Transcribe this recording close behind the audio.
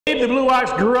The Blue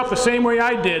Ox grew up the same way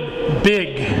I did,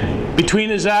 big. Between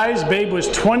his eyes, Babe was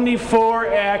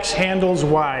 24 axe handles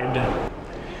wide.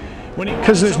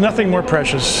 Because there's nothing more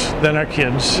precious than our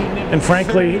kids, and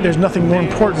frankly, there's nothing more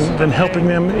important than helping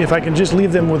them. If I can just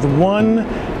leave them with one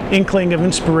inkling of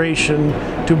inspiration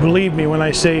to believe me when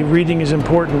I say reading is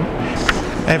important,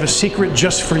 I have a secret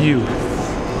just for you.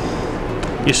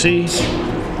 You see,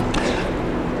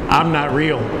 I'm not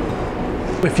real.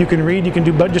 If you can read, you can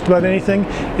do just about anything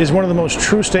is one of the most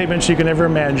true statements you can ever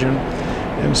imagine.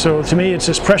 And so to me, it's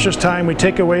this precious time we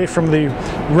take away from the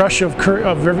rush of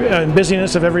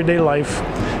busyness of everyday life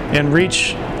and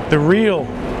reach the real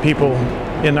people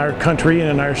in our country and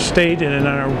in our state and in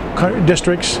our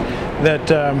districts that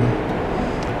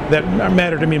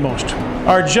matter to me most.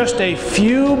 Are just a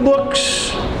few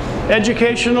books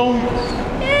educational,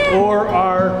 or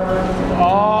are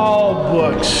all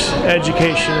books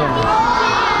educational?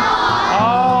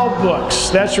 Books,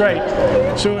 that's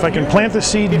right. So if I can plant the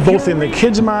seed both in the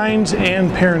kids' minds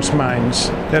and parents' minds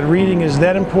that reading is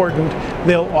that important,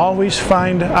 they'll always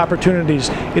find opportunities.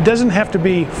 It doesn't have to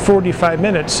be 45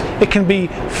 minutes, it can be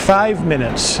 5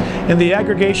 minutes. And the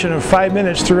aggregation of 5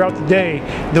 minutes throughout the day,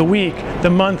 the week,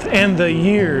 the month, and the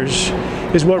years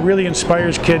is what really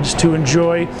inspires kids to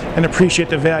enjoy and appreciate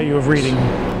the value of reading.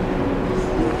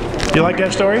 You like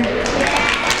that story?